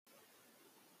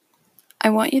I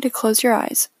want you to close your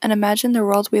eyes and imagine the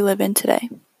world we live in today.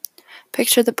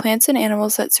 Picture the plants and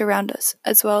animals that surround us,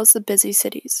 as well as the busy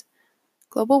cities.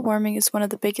 Global warming is one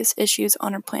of the biggest issues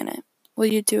on our planet. Will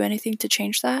you do anything to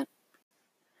change that?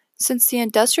 Since the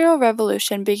Industrial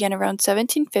Revolution began around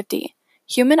 1750,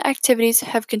 human activities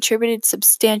have contributed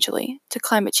substantially to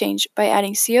climate change by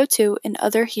adding CO2 and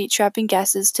other heat-trapping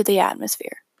gases to the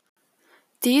atmosphere.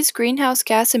 These greenhouse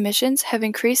gas emissions have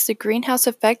increased the greenhouse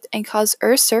effect and caused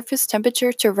Earth's surface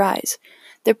temperature to rise.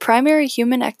 The primary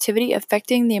human activity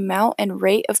affecting the amount and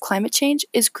rate of climate change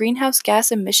is greenhouse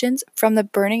gas emissions from the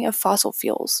burning of fossil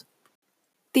fuels.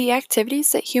 The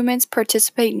activities that humans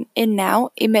participate in now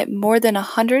emit more than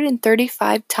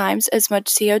 135 times as much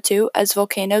CO2 as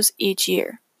volcanoes each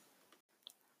year.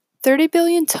 30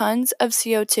 billion tons of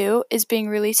CO2 is being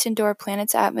released into our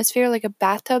planet's atmosphere like a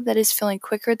bathtub that is filling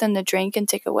quicker than the drain can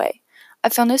take away. I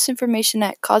found this information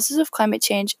at Causes of Climate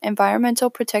Change Environmental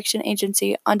Protection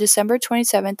Agency on December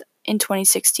 27th in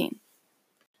 2016.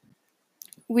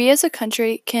 We as a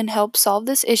country can help solve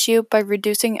this issue by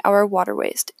reducing our water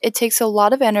waste. It takes a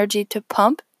lot of energy to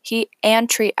pump, heat, and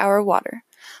treat our water.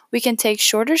 We can take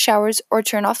shorter showers or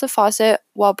turn off the faucet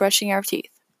while brushing our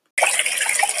teeth.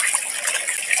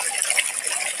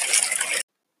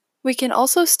 We can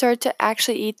also start to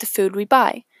actually eat the food we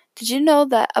buy. Did you know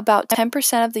that about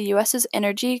 10% of the U.S.'s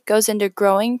energy goes into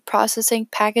growing, processing,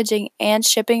 packaging, and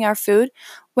shipping our food,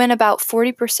 when about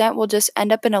 40% will just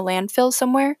end up in a landfill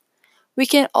somewhere? We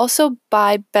can also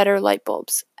buy better light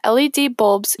bulbs. LED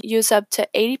bulbs use up to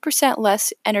 80%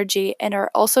 less energy and are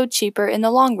also cheaper in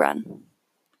the long run.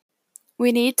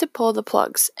 We need to pull the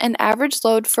plugs. An average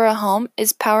load for a home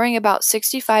is powering about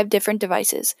 65 different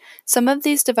devices. Some of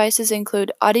these devices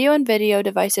include audio and video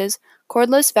devices,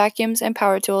 cordless vacuums and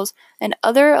power tools, and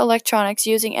other electronics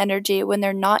using energy when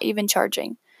they're not even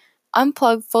charging.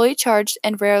 Unplug fully charged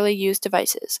and rarely used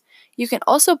devices. You can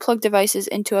also plug devices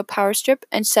into a power strip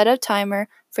and set a timer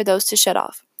for those to shut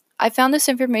off. I found this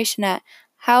information at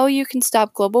How You Can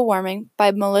Stop Global Warming by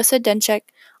Melissa Denchek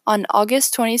on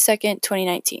August 22,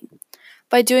 2019.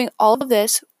 By doing all of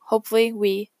this, hopefully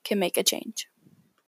we can make a change.